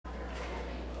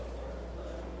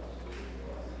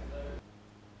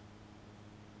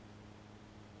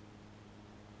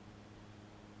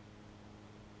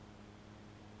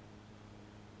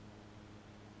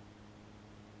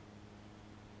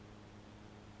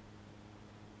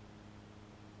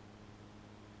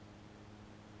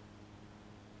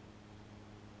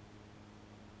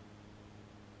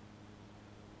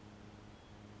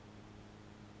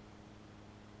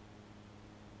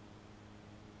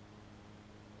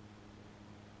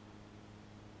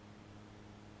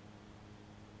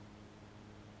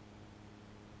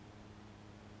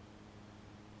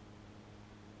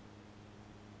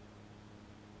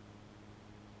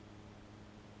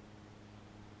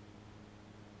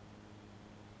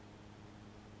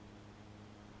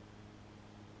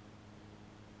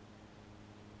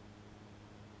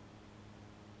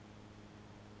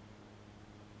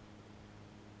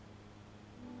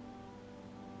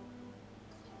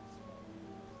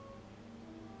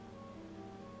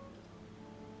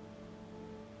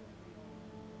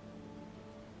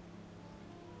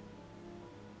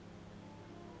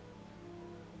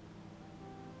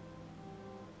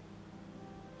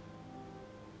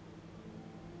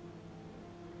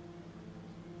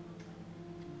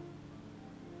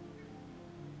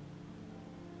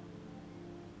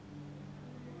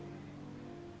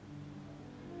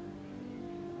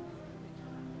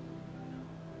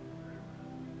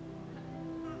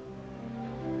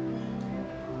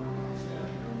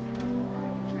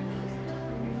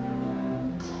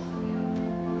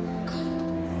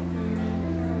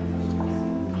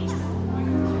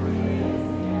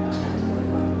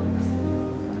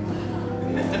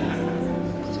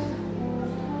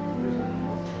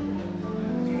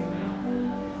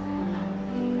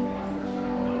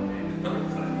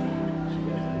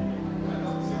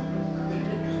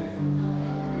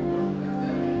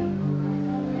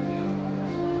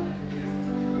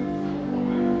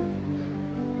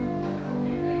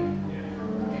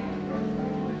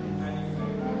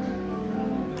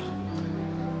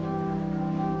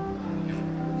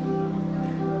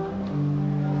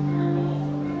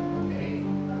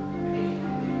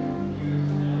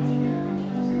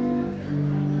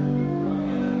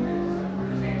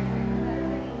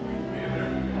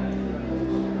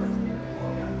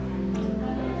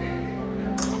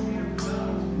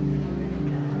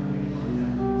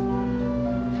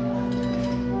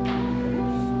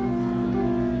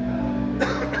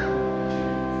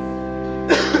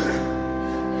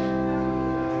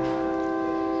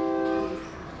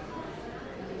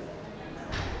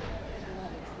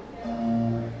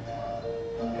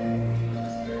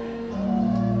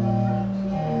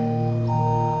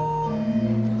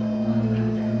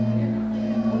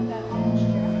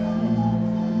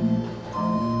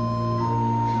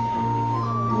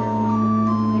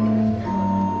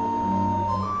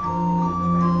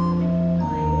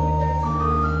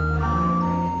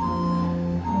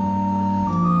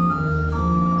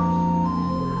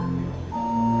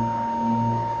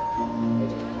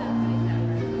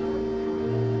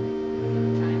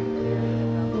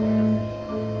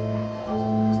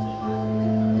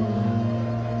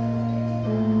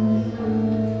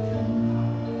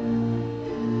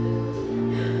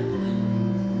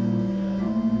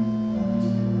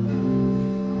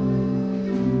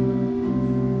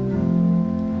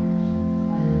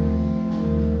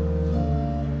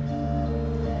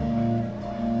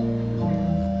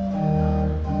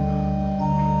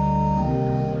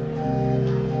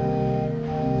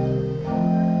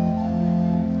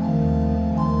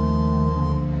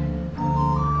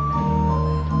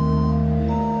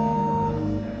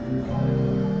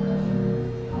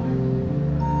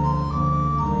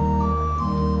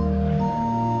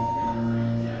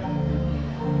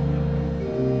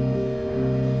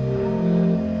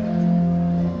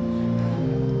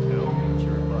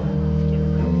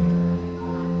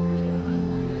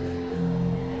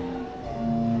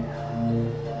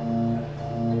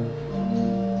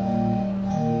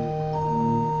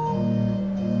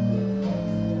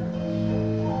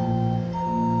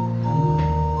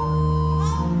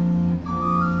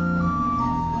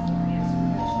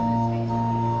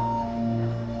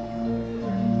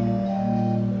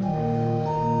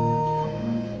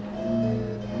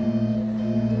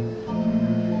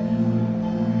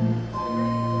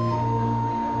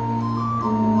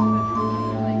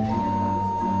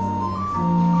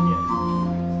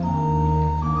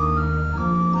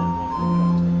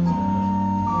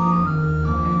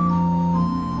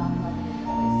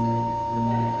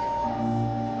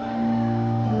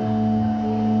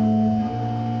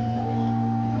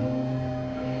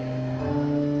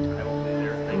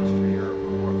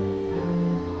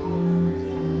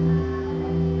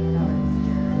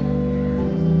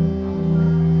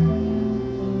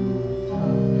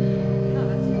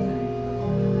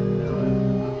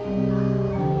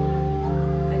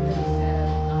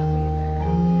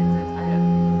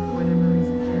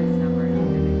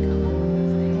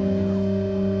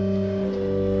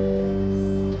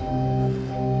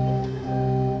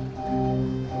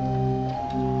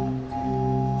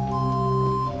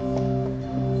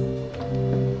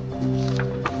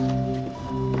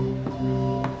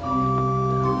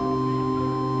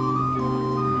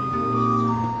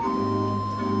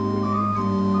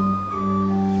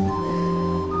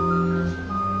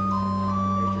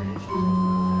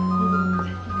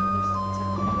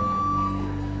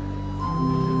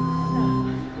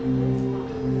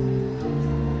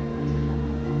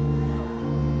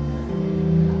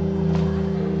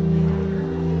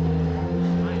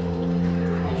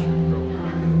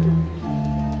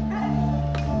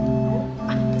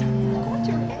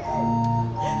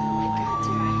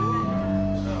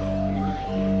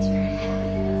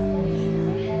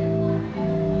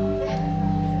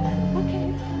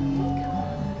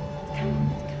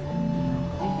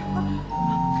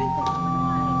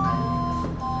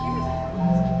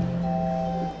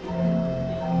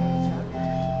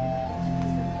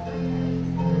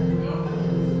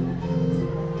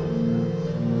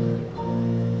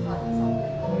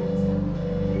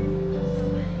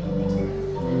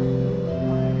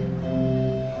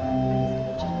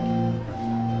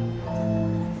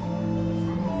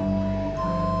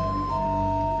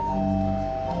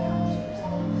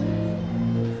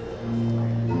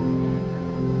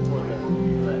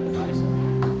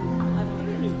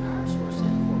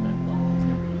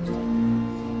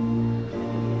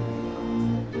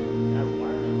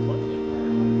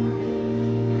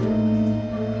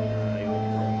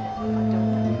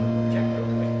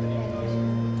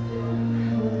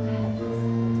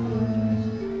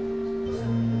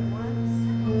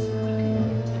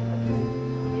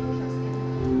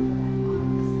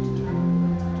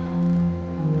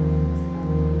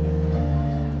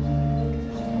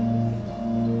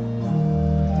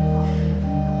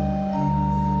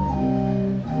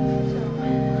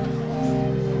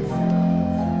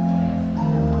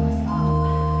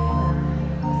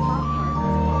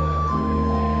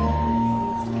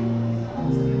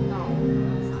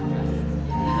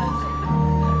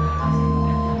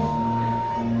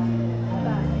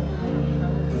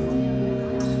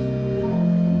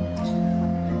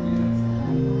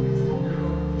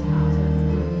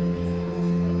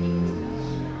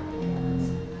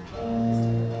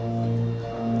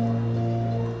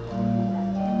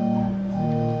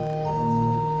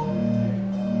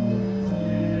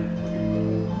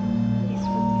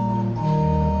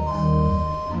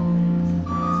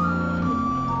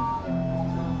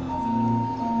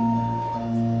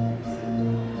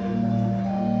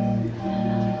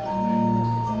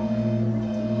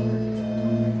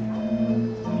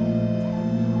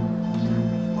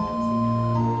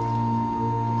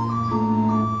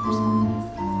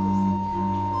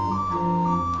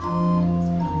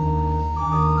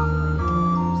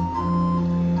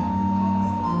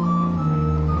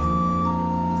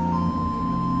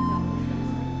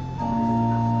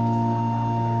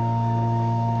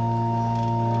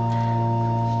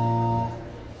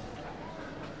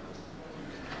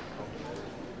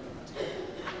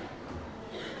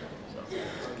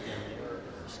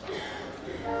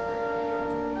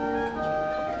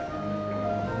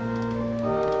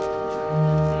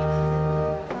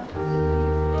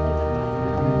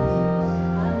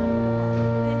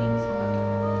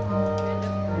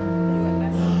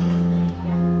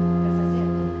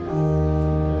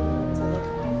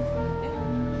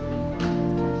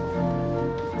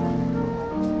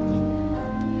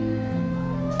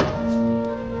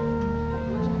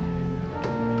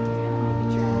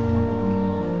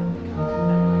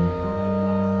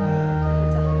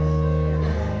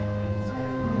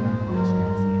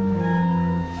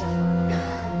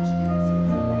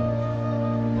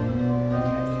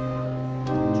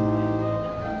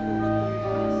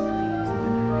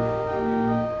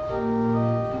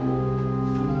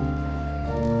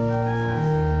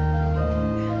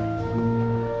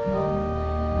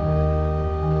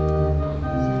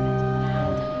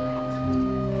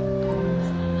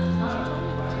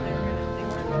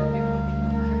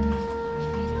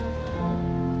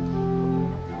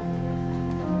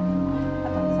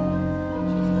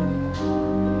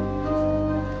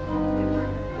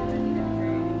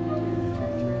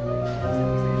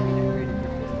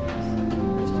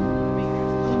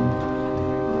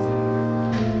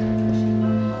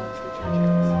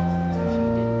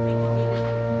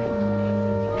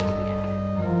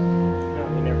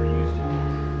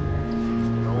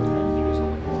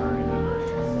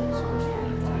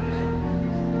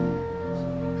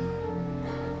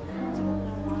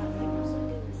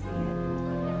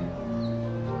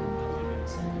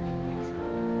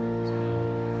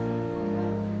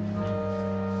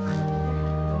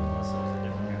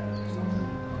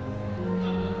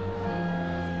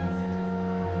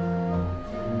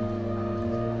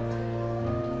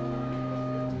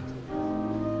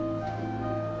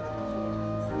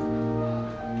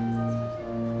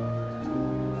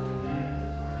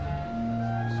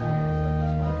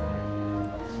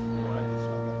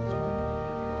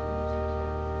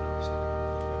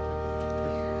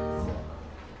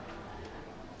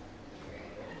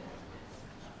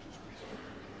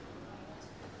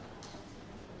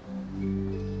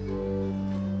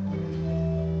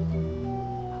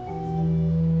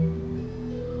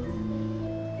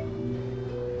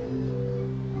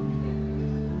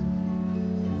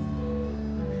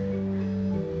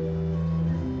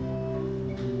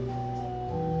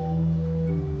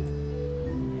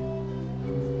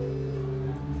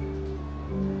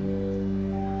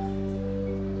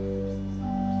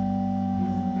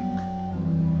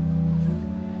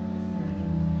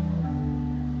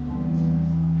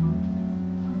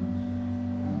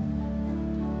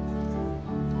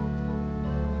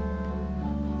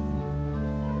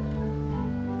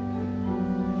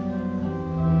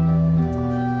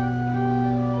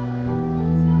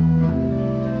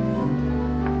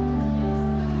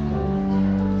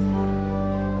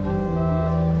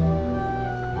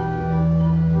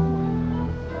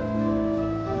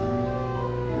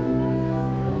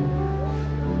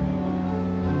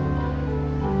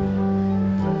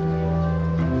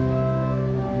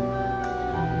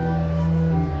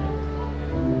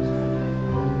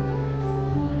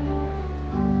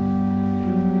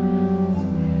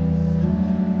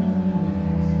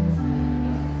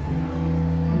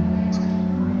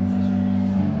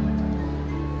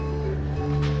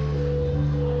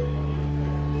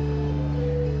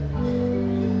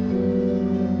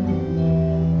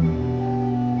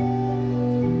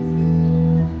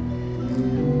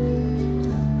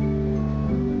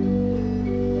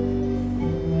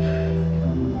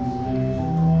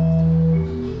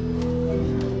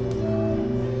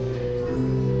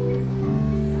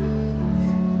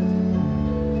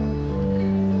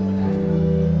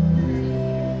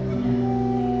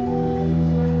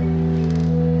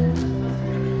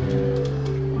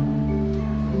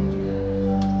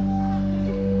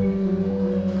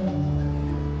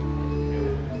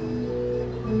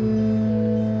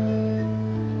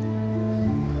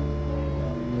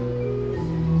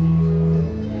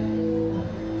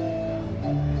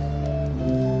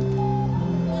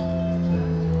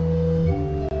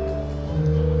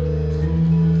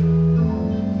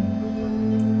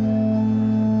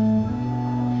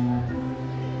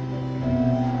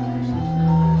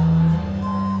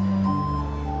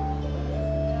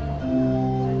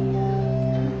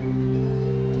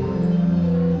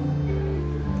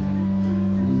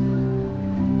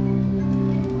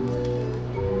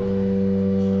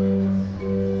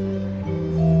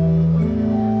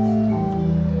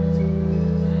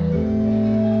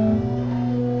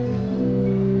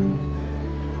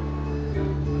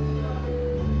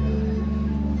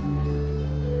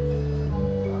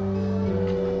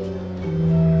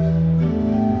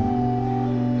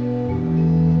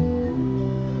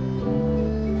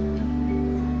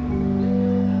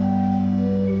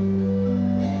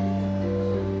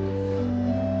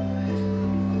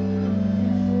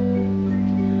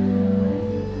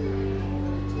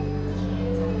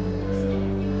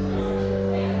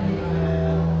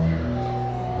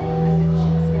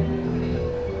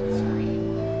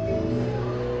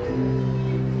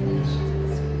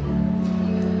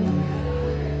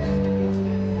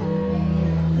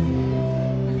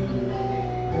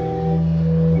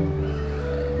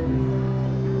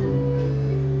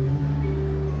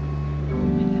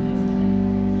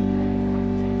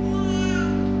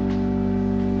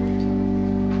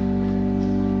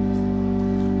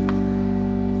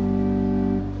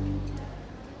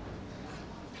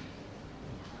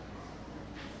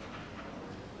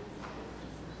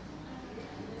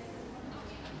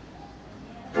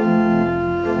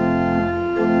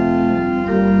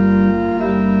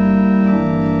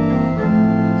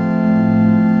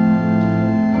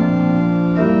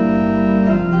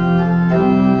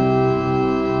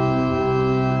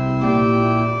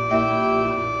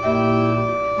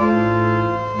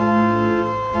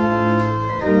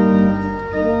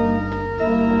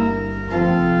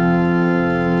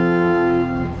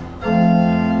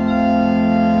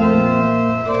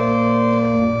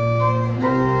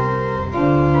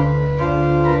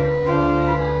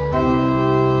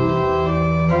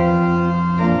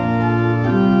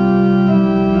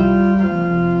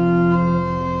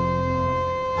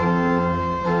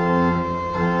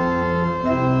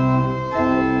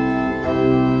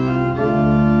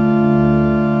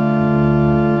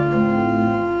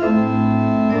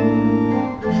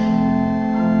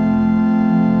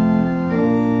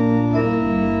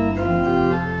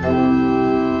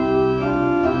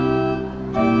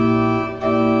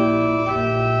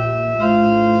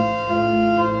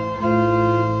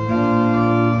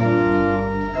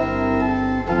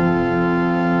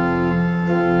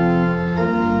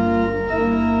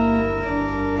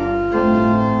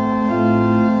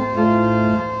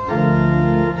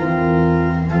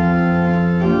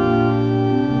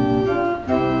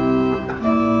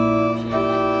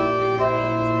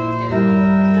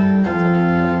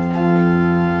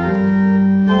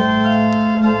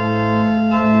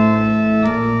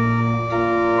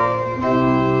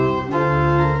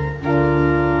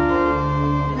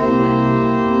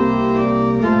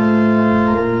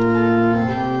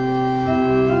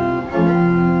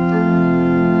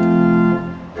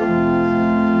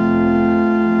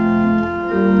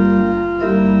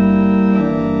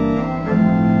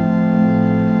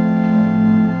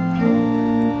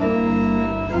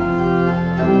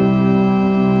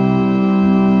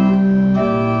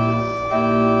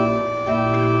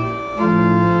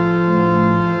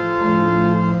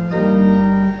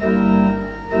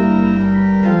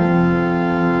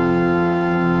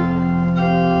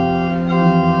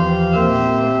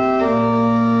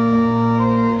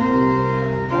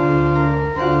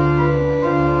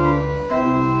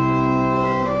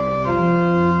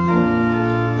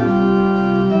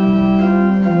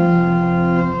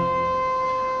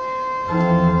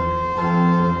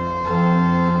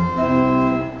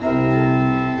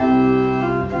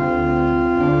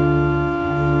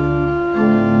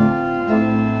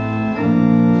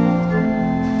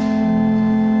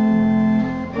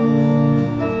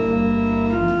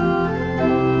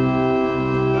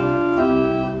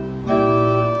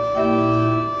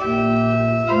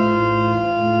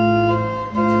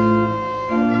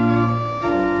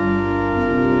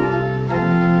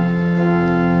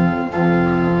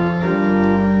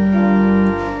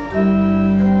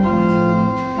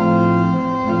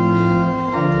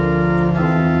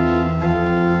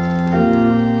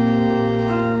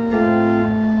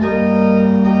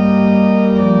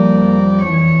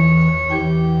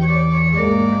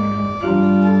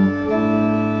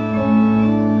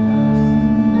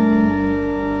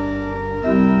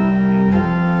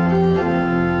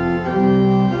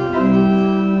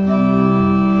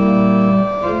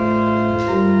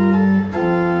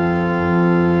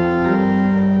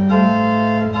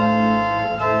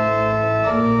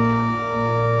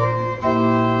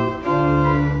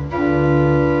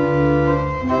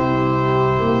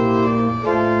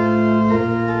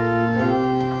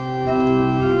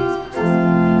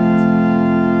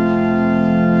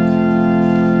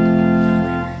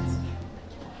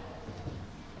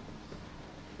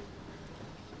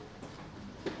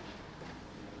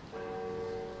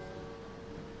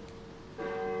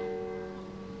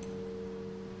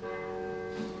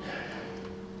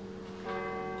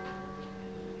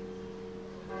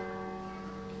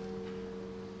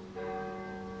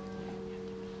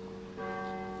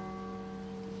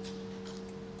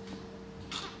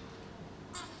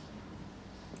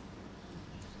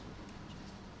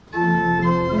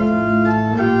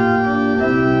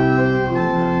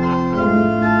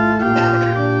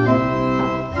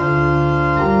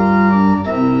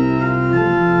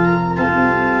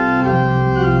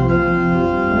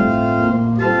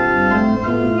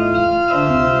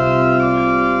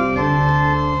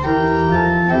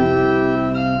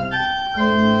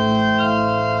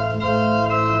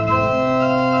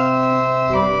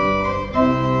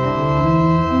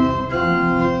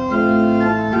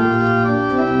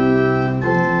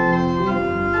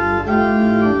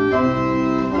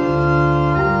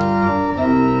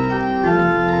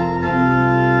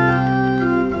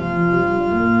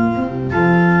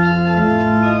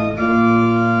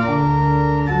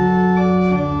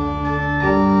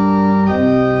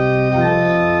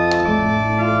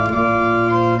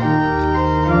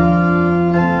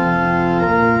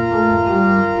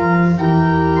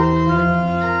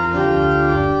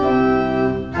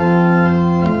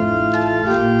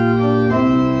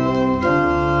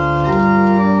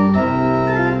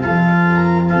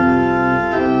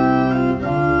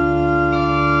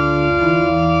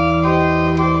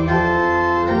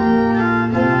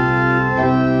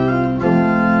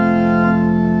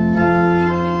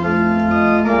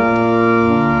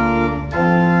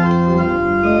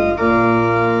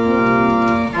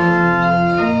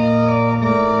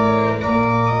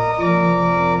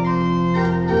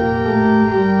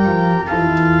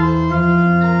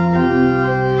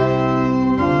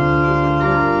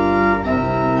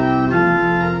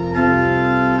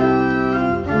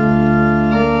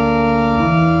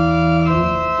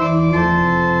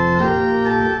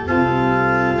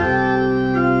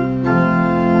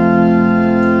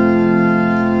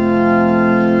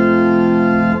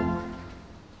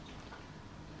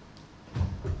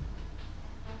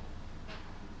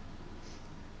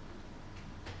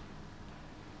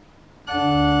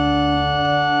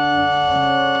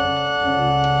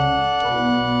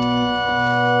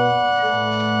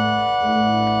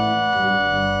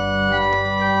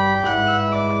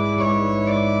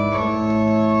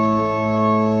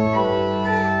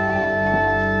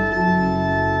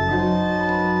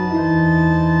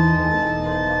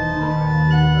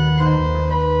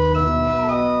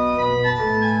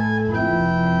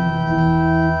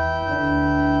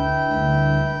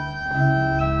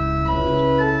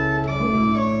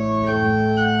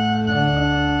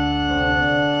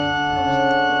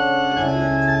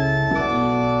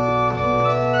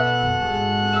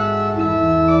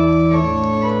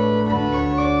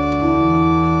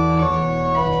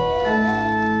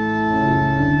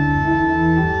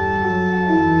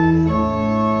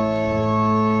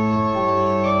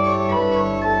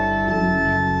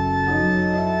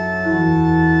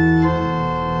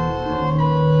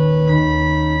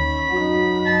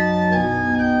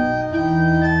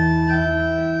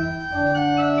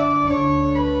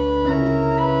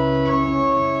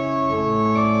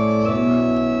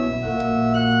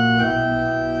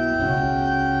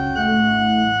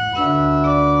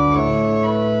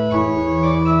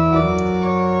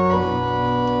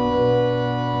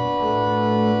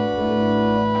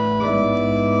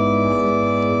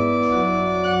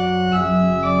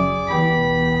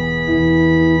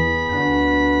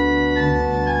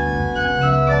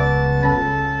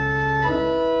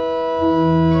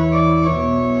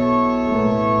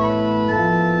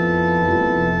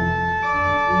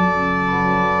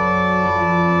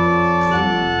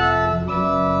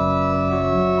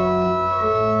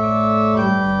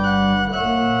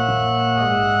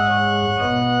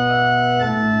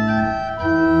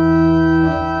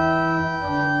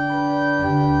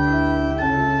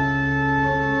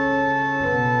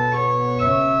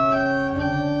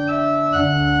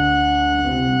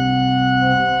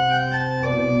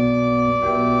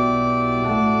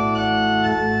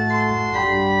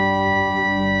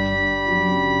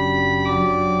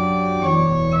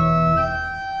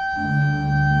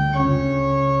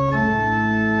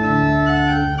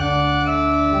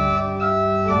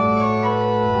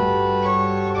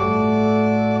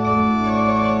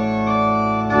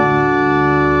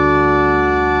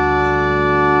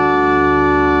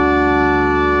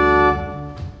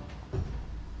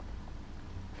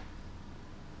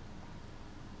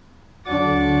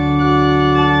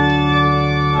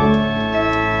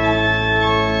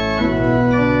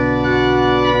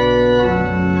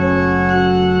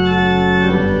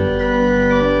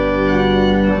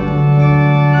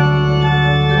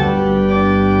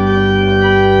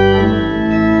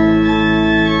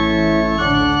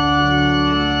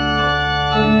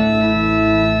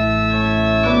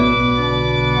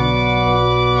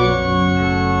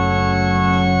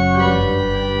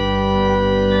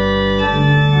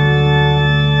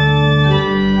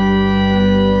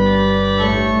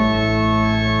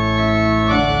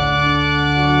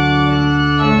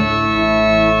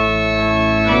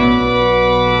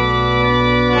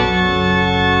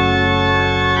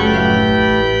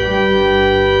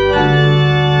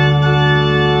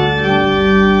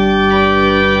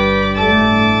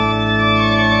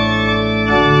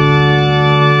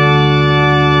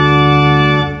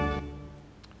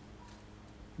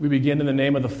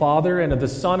Father, and of the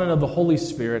Son, and of the Holy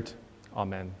Spirit.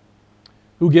 Amen.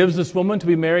 Who gives this woman to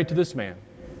be married to this man?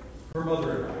 Her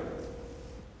mother and I.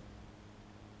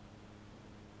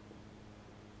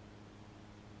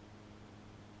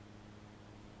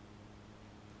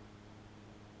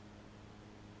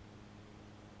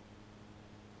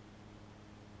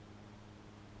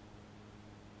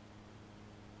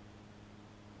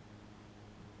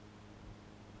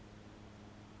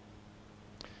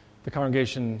 The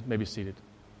congregation may be seated.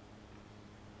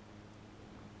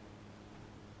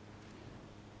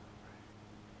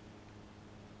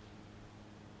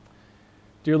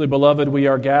 Dearly beloved, we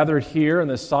are gathered here in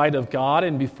the sight of God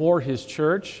and before His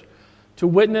church to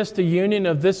witness the union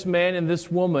of this man and this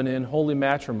woman in holy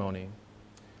matrimony.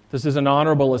 This is an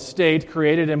honorable estate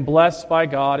created and blessed by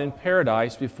God in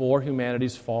paradise before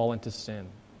humanity's fall into sin.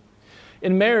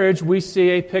 In marriage, we see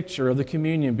a picture of the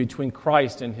communion between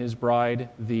Christ and His bride,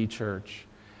 the church.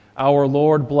 Our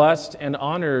Lord blessed and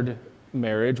honored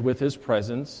marriage with His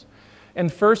presence,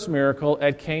 and first miracle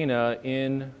at Cana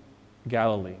in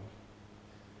Galilee.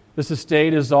 This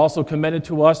estate is also commended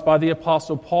to us by the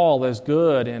Apostle Paul as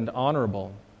good and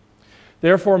honorable.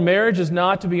 Therefore, marriage is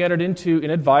not to be entered into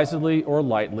inadvisedly or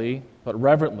lightly, but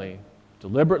reverently,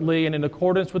 deliberately, and in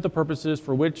accordance with the purposes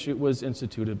for which it was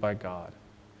instituted by God.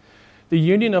 The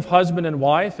union of husband and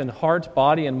wife in heart,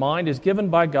 body, and mind is given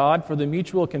by God for the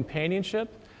mutual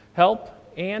companionship, help,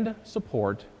 and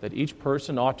support that each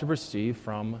person ought to receive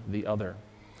from the other,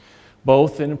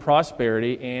 both in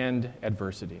prosperity and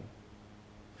adversity.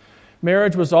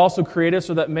 Marriage was also created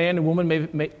so that man and woman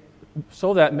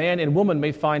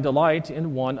may find delight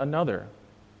in one another.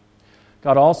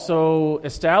 God also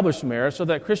established marriage so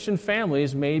that Christian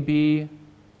families may be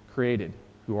created,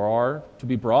 who are to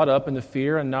be brought up in the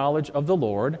fear and knowledge of the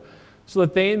Lord, so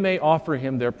that they may offer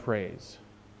Him their praise.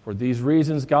 For these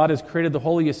reasons, God has created the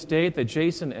holy estate that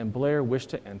Jason and Blair wish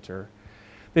to enter.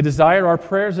 They desire our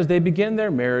prayers as they begin their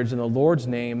marriage in the Lord's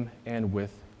name and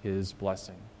with His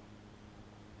blessing.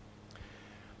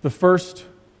 The first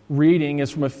reading is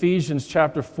from Ephesians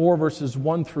chapter 4, verses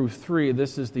 1 through 3.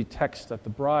 This is the text that the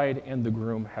bride and the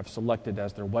groom have selected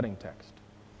as their wedding text.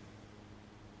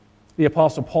 The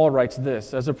Apostle Paul writes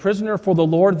this: "As a prisoner for the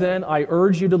Lord, then, I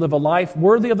urge you to live a life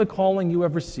worthy of the calling you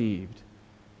have received.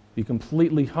 Be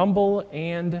completely humble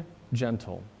and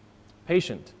gentle,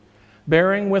 patient,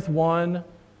 bearing with one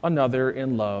another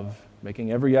in love,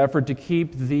 making every effort to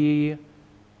keep the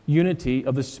unity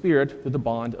of the Spirit with the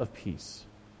bond of peace."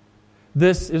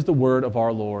 This is the word of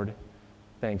our Lord.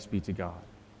 Thanks be to God.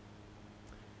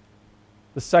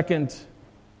 The second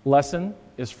lesson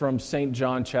is from St.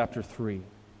 John chapter 3.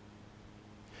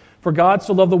 "For God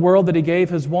so loved the world that He gave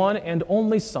His one and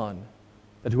only Son,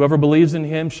 that whoever believes in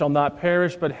Him shall not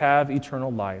perish but have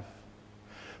eternal life.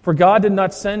 For God did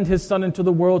not send His Son into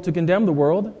the world to condemn the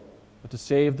world, but to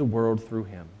save the world through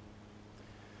Him."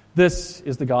 This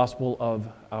is the gospel of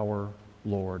our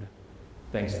Lord.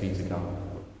 Thanks be to God.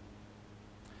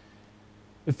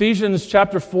 Ephesians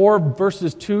chapter 4,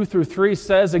 verses 2 through 3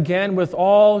 says, "Again, with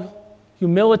all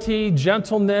humility,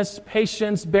 gentleness,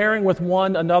 patience, bearing with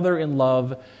one another in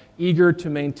love, eager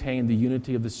to maintain the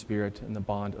unity of the Spirit in the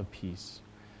bond of peace."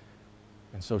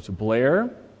 And so to Blair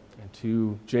and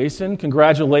to Jason,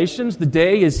 congratulations. The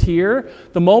day is here.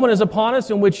 The moment is upon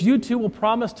us in which you two will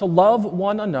promise to love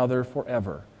one another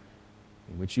forever,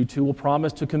 in which you two will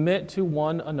promise to commit to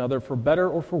one another for better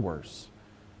or for worse,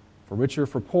 for richer,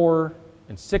 for poorer,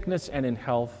 in sickness and in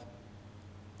health.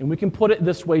 And we can put it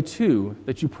this way too,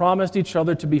 that you promised each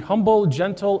other to be humble,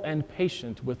 gentle, and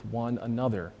patient with one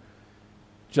another,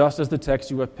 just as the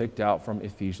text you have picked out from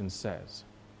Ephesians says.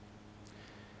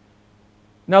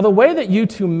 Now, the way that you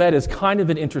two met is kind of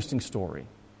an interesting story.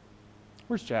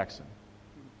 Where's Jackson?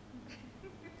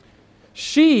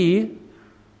 She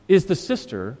is the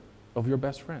sister of your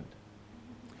best friend.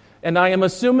 And I am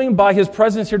assuming by his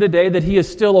presence here today that he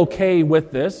is still okay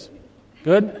with this.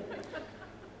 Good?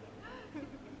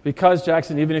 Because,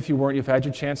 Jackson, even if you weren't, you've had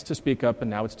your chance to speak up,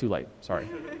 and now it's too late. Sorry.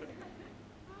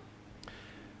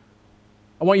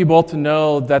 I want you both to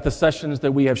know that the sessions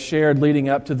that we have shared leading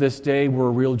up to this day were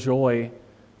a real joy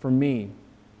for me.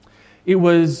 It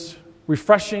was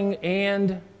refreshing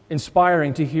and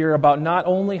inspiring to hear about not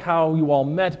only how you all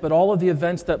met, but all of the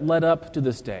events that led up to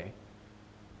this day.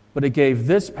 But it gave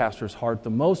this pastor's heart the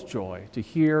most joy to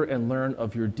hear and learn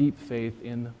of your deep faith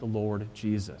in the Lord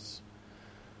Jesus,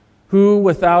 who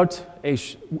without a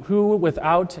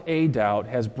doubt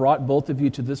has brought both of you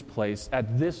to this place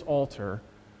at this altar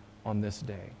on this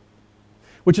day.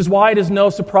 Which is why it is no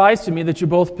surprise to me that you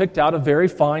both picked out a very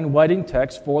fine wedding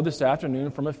text for this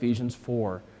afternoon from Ephesians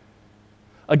 4.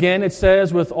 Again, it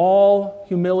says, with all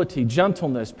humility,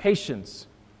 gentleness, patience,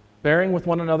 bearing with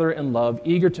one another in love,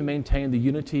 eager to maintain the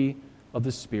unity of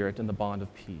the Spirit and the bond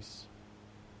of peace.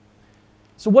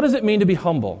 So what does it mean to be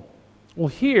humble? Well,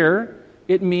 here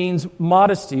it means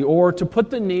modesty, or to put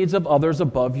the needs of others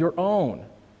above your own.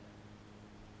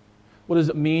 What does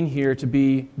it mean here to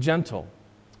be gentle?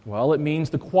 Well, it means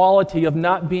the quality of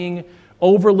not being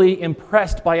overly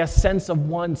impressed by a sense of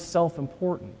one's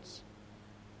self-importance.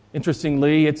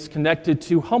 Interestingly, it's connected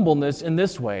to humbleness in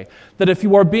this way, that if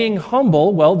you are being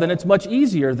humble, well, then it's much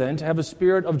easier then to have a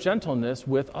spirit of gentleness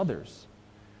with others.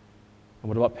 And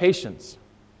what about patience?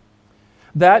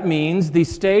 That means the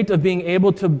state of being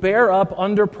able to bear up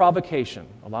under provocation.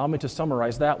 Allow me to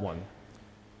summarize that one.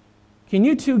 Can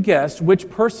you two guess which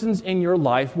persons in your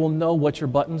life will know what your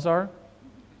buttons are?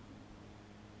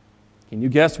 Can you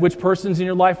guess which persons in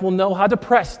your life will know how to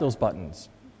press those buttons?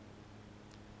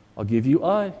 I'll give you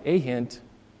a hint.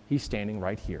 He's standing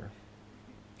right here.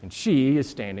 And she is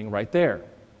standing right there.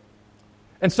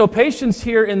 And so patience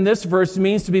here in this verse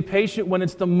means to be patient when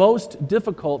it's the most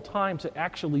difficult time to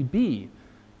actually be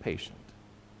patient.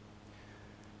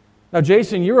 Now,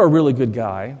 Jason, you're a really good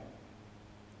guy,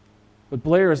 but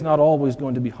Blair is not always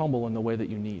going to be humble in the way that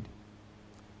you need.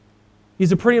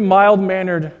 He's a pretty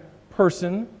mild-mannered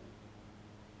person,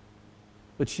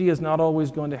 but she is not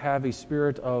always going to have a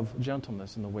spirit of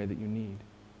gentleness in the way that you need.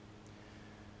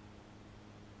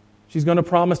 She's going to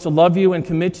promise to love you and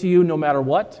commit to you no matter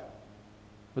what,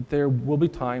 but there will be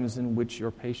times in which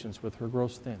your patience with her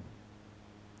grows thin.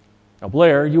 Now,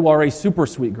 Blair, you are a super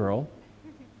sweet girl,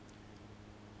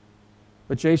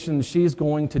 but Jason, she's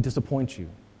going to disappoint you.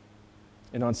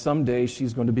 And on some days,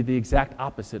 she's going to be the exact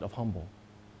opposite of humble.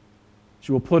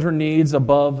 She will put her needs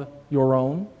above your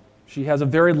own. She has a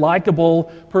very likable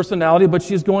personality, but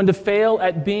she's going to fail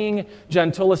at being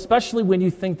gentle, especially when you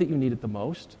think that you need it the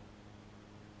most.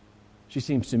 She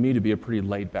seems to me to be a pretty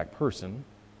laid-back person,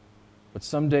 but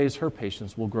some days her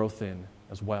patience will grow thin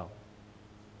as well.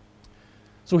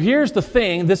 So here's the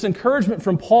thing. This encouragement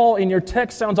from Paul in your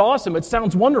text sounds awesome. It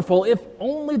sounds wonderful if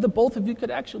only the both of you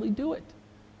could actually do it.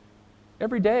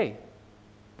 Every day,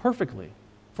 perfectly,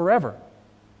 forever.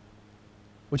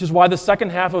 Which is why the second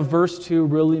half of verse 2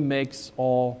 really makes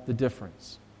all the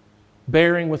difference.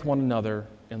 Bearing with one another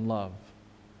in love.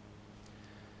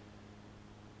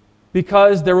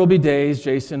 Because there will be days,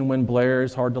 Jason, when Blair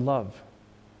is hard to love.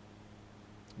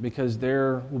 Because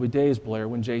there will be days, Blair,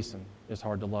 when Jason is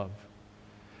hard to love.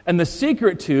 And the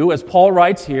secret to, as Paul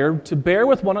writes here, to bear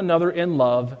with one another in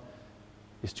love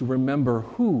is to remember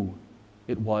who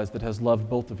it was that has loved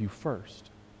both of you first.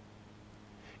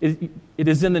 It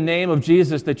is in the name of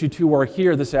Jesus that you two are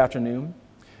here this afternoon.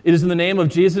 It is in the name of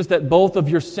Jesus that both of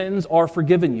your sins are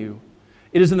forgiven you.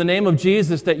 It is in the name of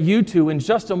Jesus that you two, in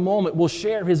just a moment, will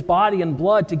share his body and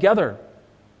blood together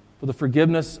for the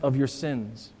forgiveness of your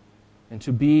sins and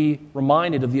to be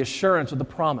reminded of the assurance of the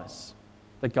promise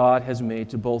that God has made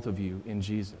to both of you in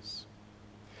Jesus.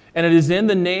 And it is in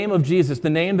the name of Jesus, the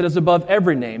name that is above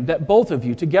every name, that both of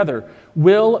you together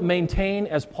will maintain,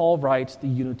 as Paul writes, the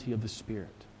unity of the Spirit.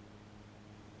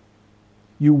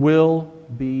 You will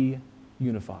be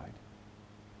unified.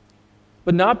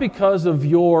 But not because of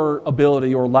your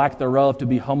ability or lack thereof to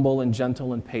be humble and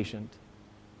gentle and patient,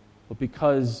 but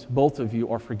because both of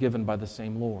you are forgiven by the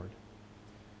same Lord.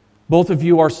 Both of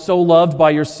you are so loved by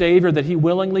your Savior that he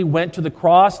willingly went to the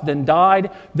cross, then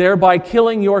died, thereby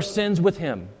killing your sins with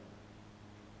him,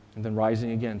 and then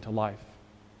rising again to life.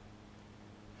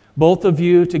 Both of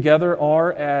you together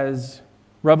are, as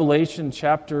Revelation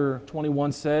chapter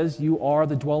 21 says, you are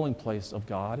the dwelling place of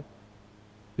God,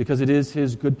 because it is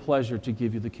his good pleasure to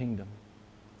give you the kingdom.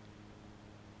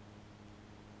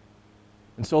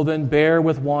 And so then bear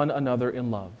with one another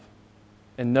in love,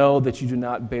 and know that you do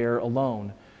not bear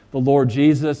alone. The Lord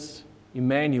Jesus,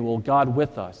 Emmanuel, God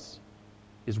with us,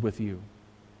 is with you.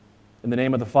 In the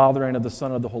name of the Father, and of the Son,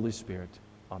 and of the Holy Spirit.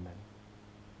 Amen.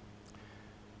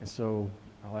 And so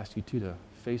I'll ask you two to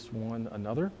face one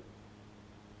another.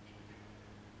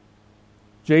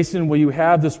 Jason, will you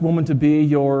have this woman to be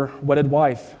your wedded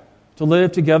wife, to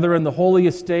live together in the holy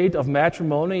estate of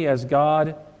matrimony as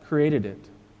God created it?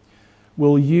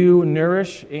 Will you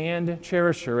nourish and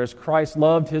cherish her as Christ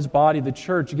loved his body, the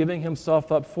church, giving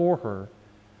himself up for her?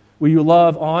 Will you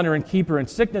love, honor, and keep her in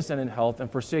sickness and in health,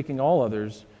 and forsaking all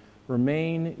others,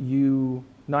 remain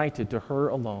united to her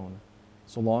alone?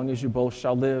 So long as you both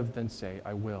shall live, then say,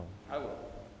 I will. I will.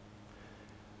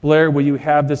 Blair, will you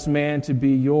have this man to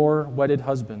be your wedded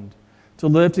husband, to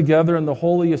live together in the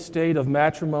holy estate of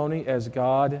matrimony as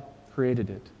God created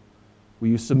it? Will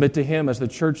you submit to him as the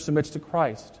church submits to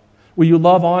Christ? Will you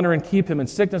love, honor, and keep him in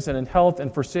sickness and in health,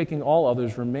 and forsaking all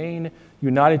others, remain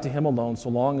united to him alone so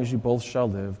long as you both shall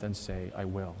live? Then say, I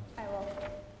will. I will.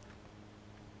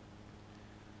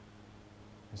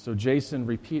 And so Jason,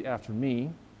 repeat after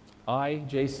me. I,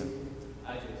 Jason,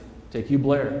 I, Jason, take you,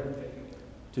 Blair,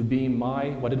 to be my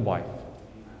wedded wife,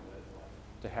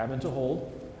 to have and to hold,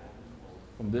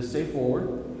 from this day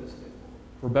forward,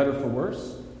 for better, for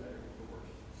worse,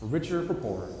 for richer, for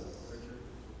poorer,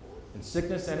 in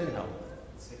sickness and in health,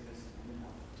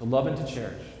 to love and to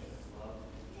cherish,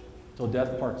 till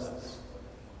death parts us,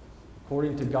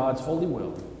 according to God's holy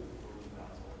will.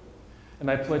 And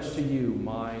I pledge to you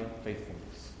my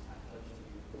faithfulness.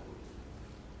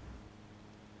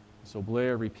 So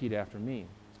Blair, repeat after me.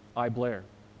 I, Blair,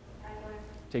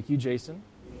 take you, Jason,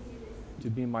 to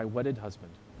be my wedded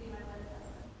husband,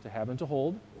 to have and to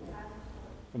hold,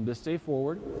 from this day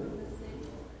forward,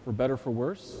 for better, for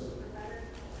worse,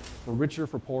 for richer,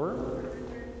 for poorer,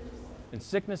 in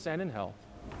sickness and in health,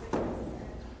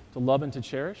 to love and to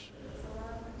cherish,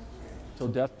 till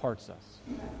death parts us,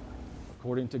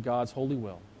 according to God's holy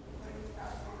will.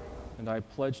 And I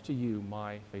pledge to you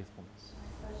my faithfulness.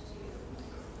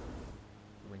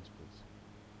 Rings, please.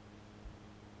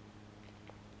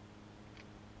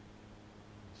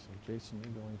 So Jason,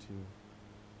 you're going to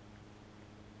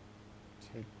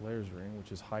take Blair's ring,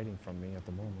 which is hiding from me at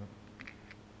the moment.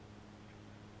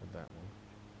 With that one.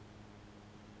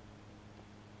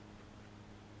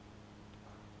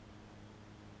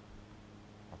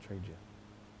 I'll trade you.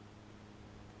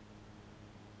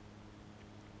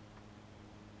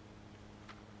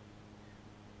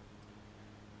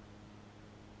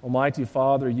 Almighty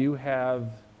Father, you have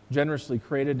generously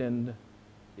created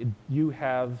you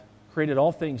have created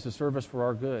all things to serve us for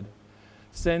our good.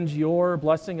 Send your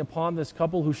blessing upon this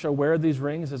couple who shall wear these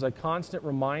rings as a constant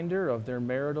reminder of their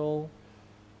marital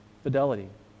fidelity.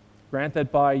 Grant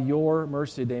that by your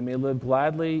mercy they may live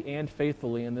gladly and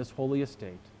faithfully in this holy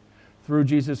estate. Through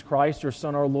Jesus Christ, your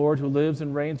Son, our Lord, who lives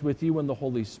and reigns with you in the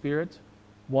Holy Spirit,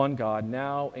 one God,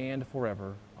 now and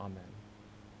forever. Amen.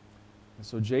 And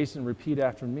so Jason, repeat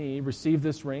after me. Receive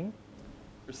this ring.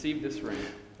 receive this ring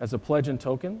as a pledge and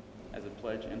token as a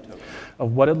pledge and token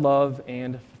of wedded love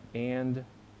and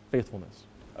faithfulness.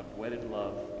 of wedded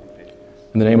love and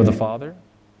faithfulness. In the name of the Father,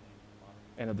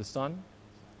 and of the Son,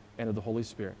 and of the Holy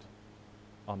Spirit.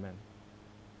 Amen.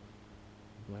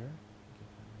 Blair, give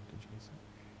that to Jason.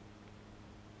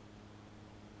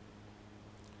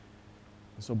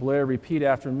 And so Blair, repeat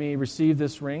after me. Receive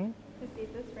this ring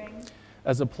Receive this ring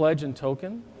as a pledge and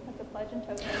token as a pledge and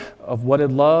token of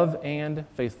wedded love and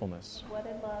faithfulness. of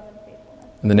wedded love and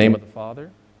faithfulness. In the name of the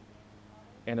Father,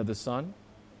 and of the Son,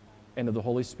 and of the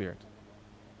Holy Spirit.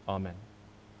 Amen.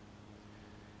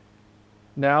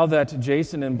 Now that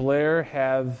Jason and Blair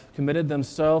have committed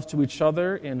themselves to each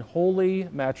other in holy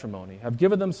matrimony, have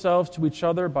given themselves to each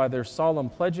other by their solemn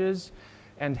pledges,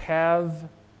 and have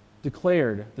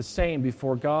declared the same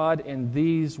before God and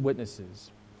these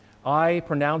witnesses, I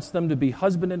pronounce them to be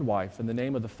husband and wife in the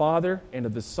name of the Father, and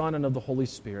of the Son, and of the Holy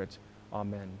Spirit.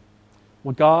 Amen.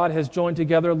 What God has joined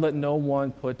together, let no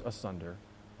one put asunder.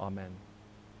 Amen.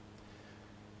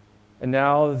 And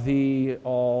now the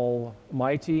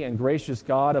Almighty and gracious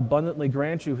God abundantly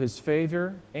grant you His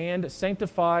favor and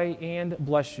sanctify and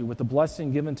bless you with the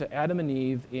blessing given to Adam and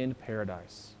Eve in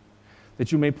paradise,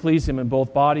 that you may please Him in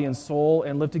both body and soul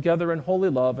and live together in holy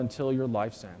love until your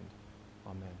life's end.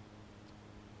 Amen.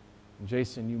 And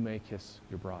Jason, you may kiss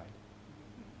your bride.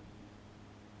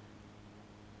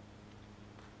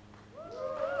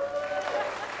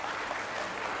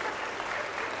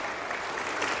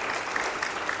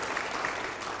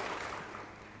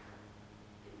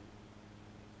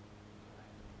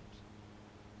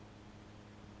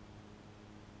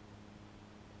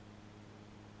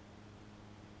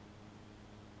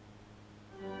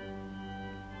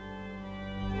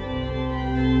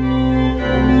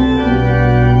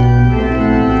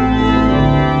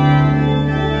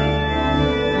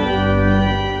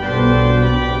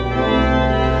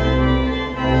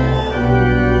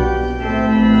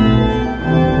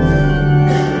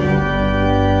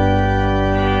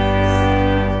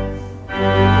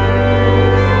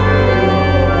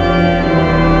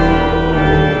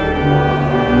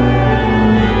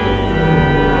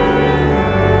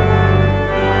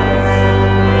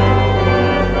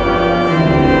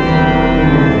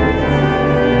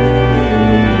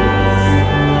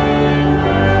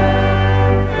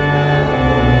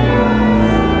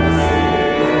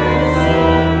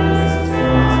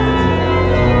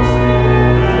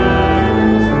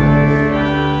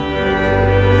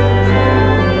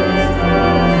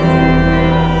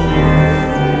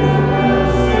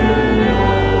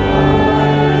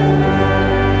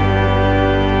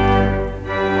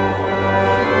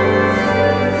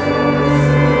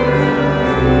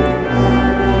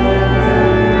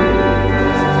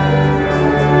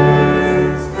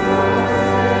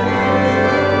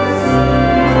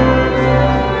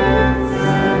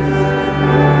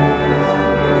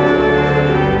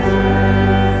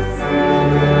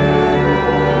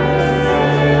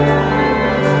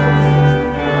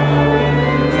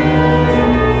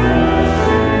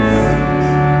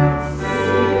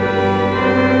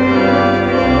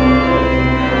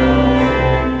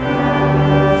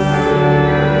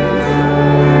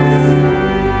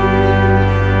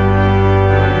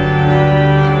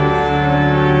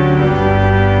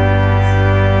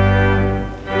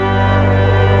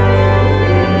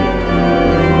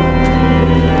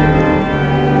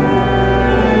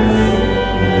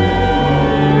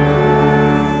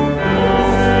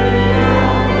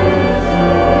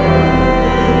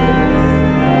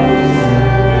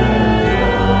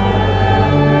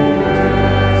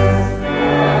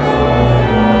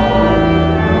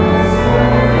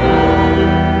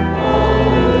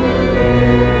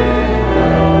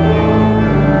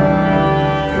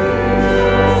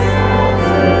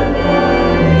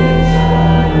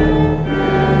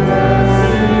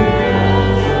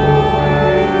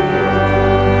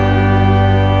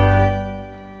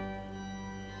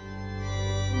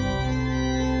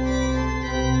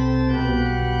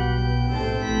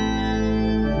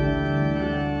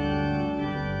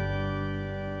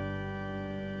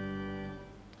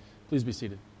 Please be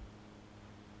seated.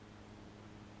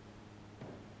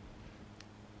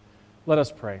 Let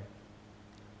us pray.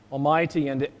 Almighty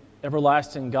and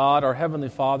everlasting God, our Heavenly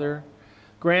Father,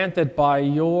 grant that by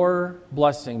your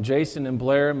blessing, Jason and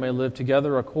Blair may live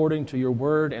together according to your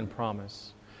word and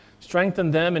promise.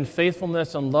 Strengthen them in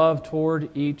faithfulness and love toward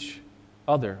each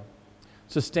other.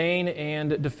 Sustain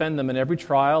and defend them in every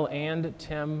trial and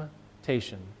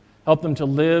temptation. Help them to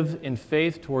live in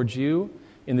faith towards you,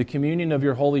 in the communion of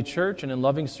your holy church, and in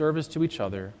loving service to each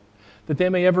other, that they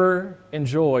may ever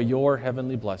enjoy your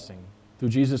heavenly blessing. Through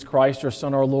Jesus Christ, your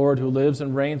Son, our Lord, who lives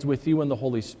and reigns with you in the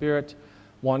Holy Spirit,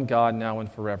 one God, now and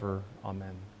forever.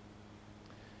 Amen.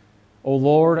 O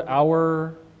Lord,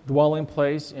 our dwelling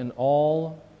place in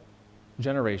all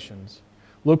generations,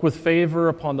 look with favor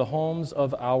upon the homes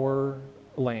of our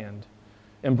land.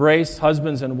 Embrace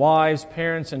husbands and wives,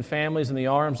 parents and families in the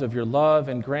arms of your love,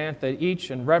 and grant that each,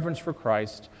 in reverence for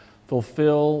Christ,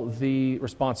 fulfill the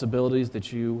responsibilities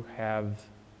that you have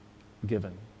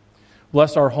given.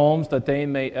 Bless our homes that they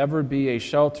may ever be a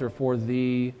shelter for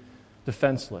the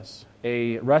defenseless,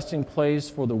 a resting place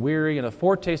for the weary, and a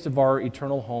foretaste of our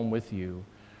eternal home with you.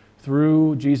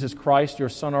 Through Jesus Christ, your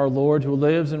Son, our Lord, who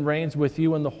lives and reigns with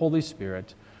you in the Holy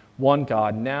Spirit, one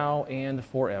God, now and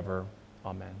forever.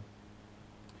 Amen.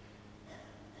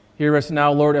 Hear us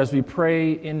now, Lord, as we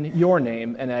pray in your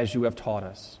name and as you have taught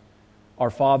us. Our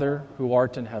Father, who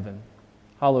art in heaven,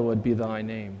 hallowed be thy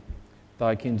name.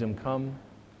 Thy kingdom come,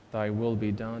 thy will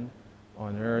be done,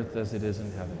 on earth as it is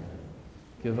in heaven.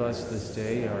 Give us this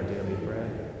day our daily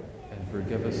bread, and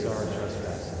forgive us our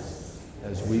trespasses,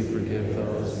 as we forgive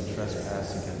those who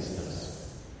trespass against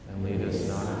us. And lead us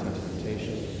not into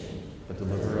temptation, but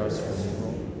deliver us from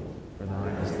evil. For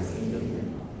thine is the kingdom,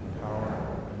 and power,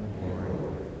 and the glory,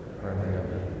 forever and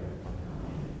ever.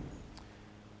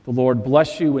 The Lord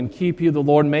bless you and keep you. The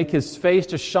Lord make his face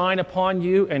to shine upon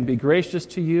you and be gracious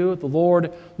to you. The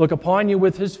Lord look upon you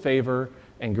with his favor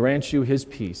and grant you his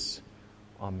peace.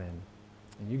 Amen.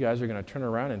 And you guys are going to turn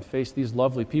around and face these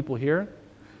lovely people here.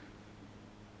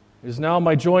 It is now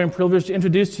my joy and privilege to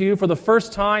introduce to you for the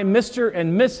first time Mr.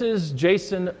 and Mrs.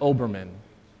 Jason Obermann.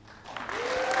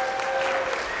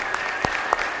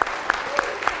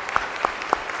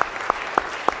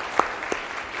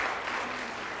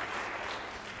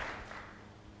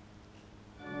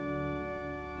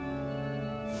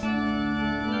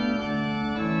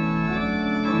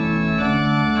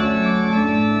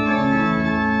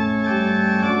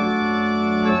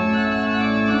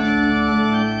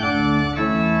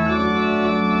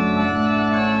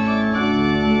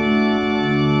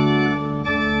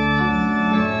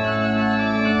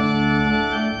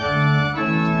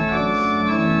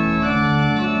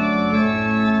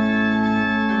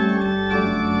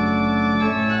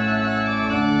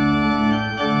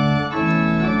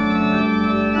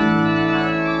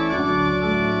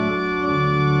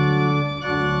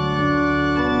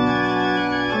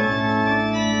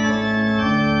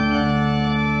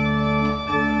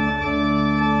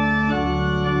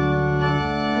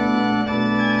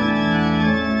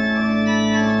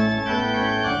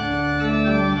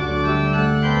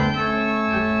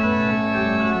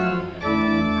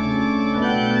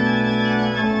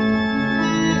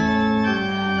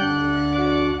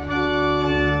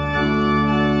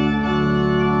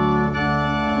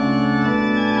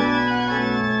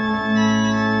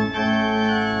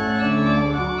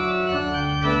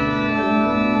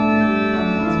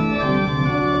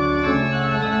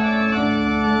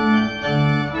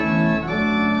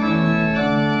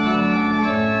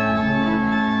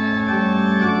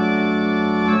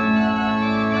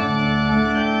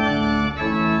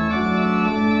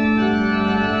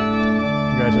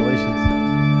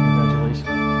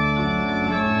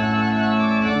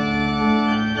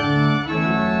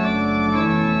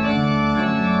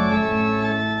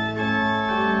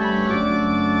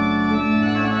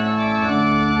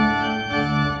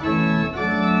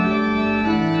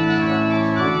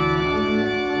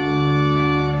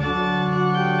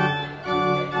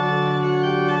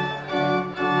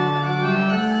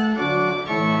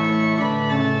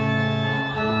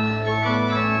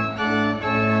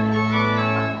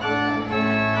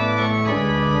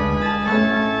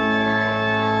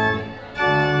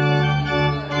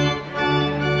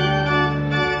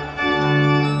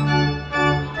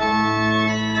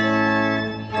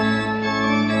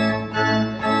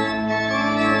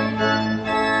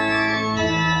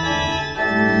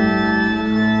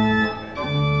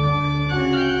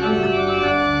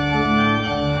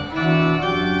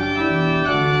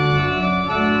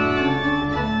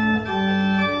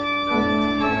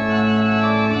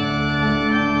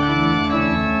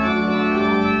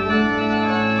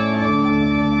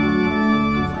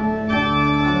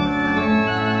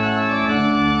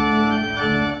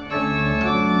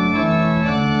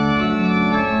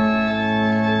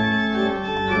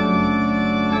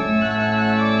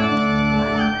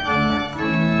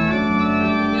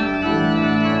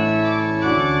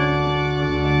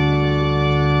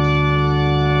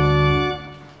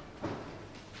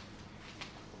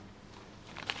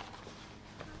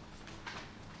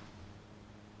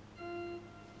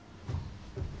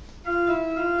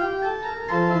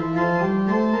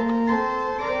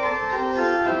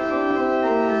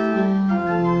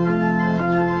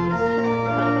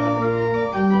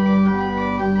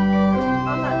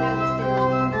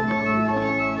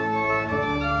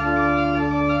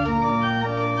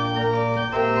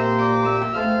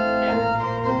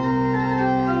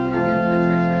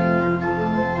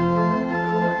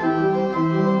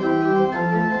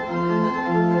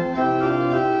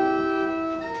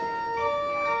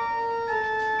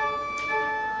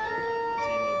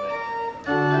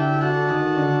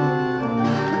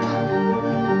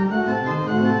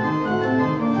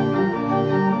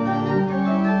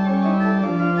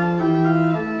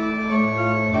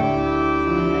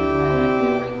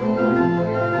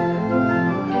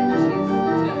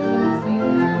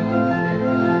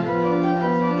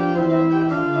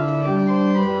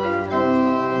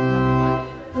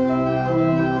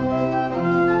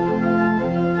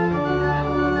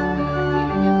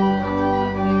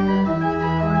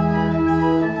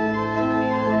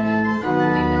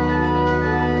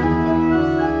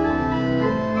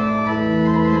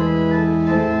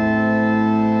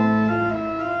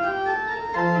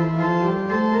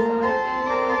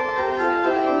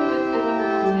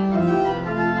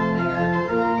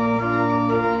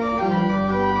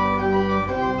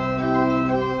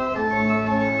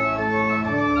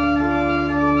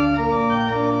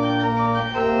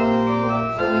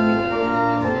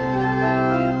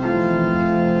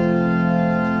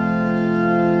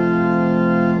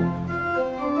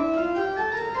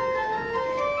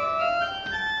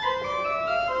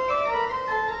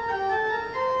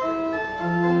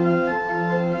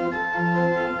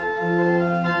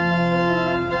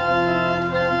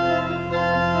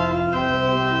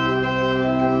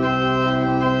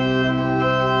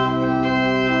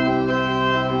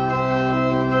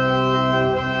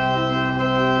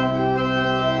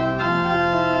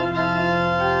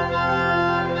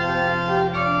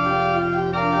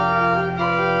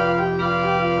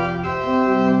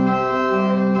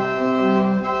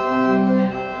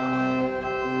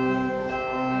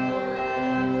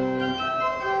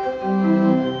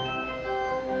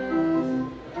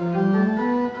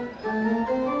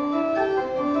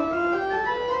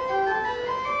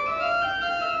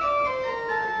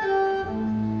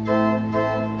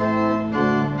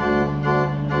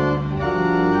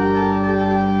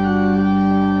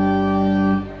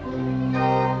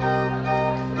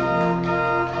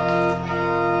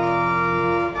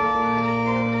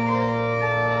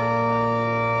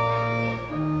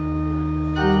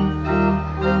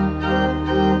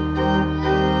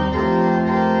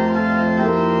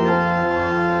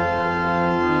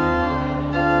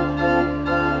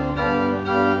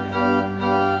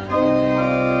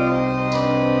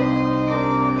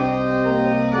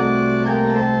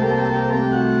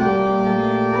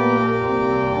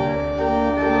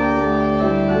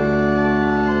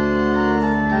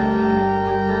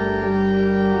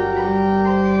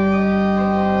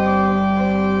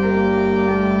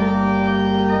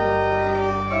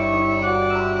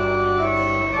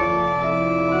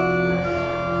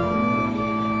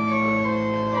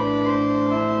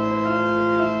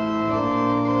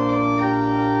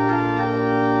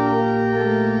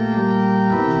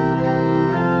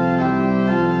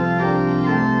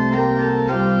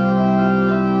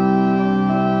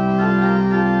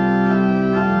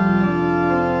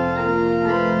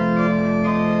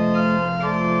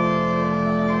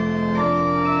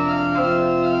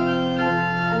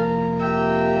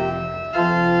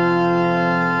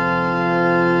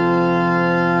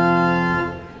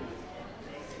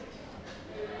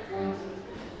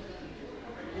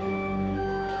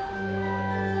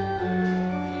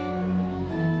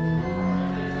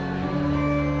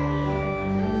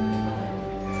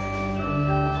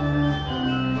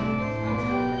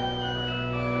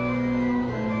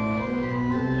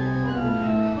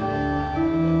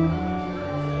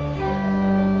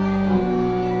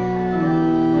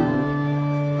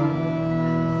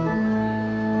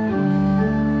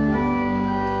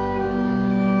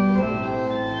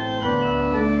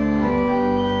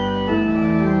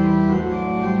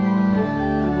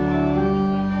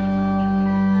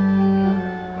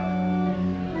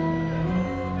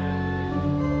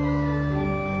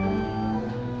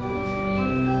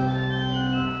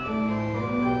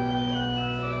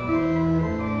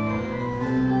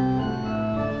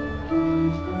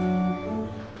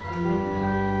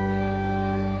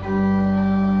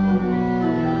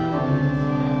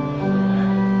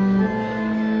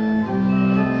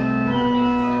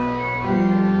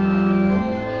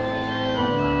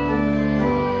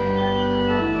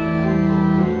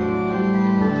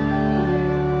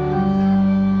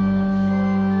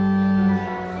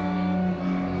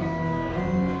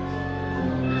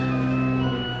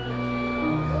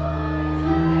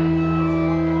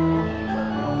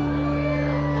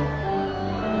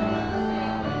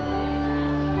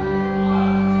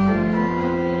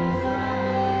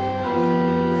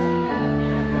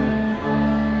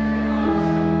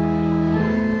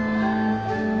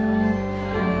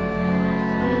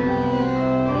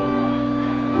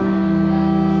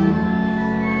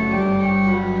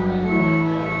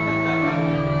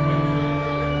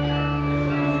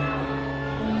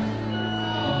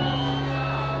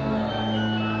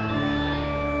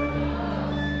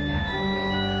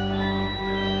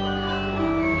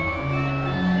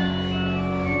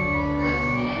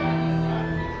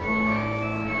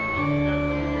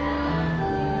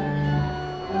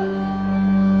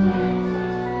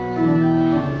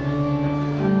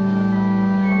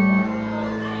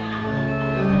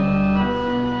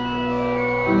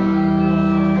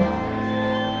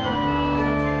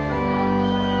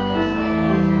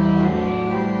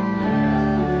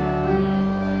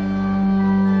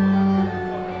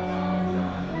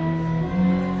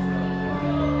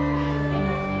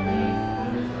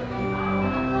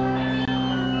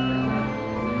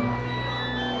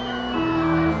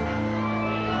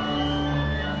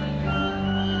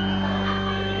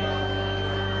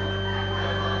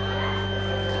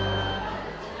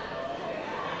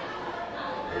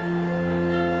 Amen.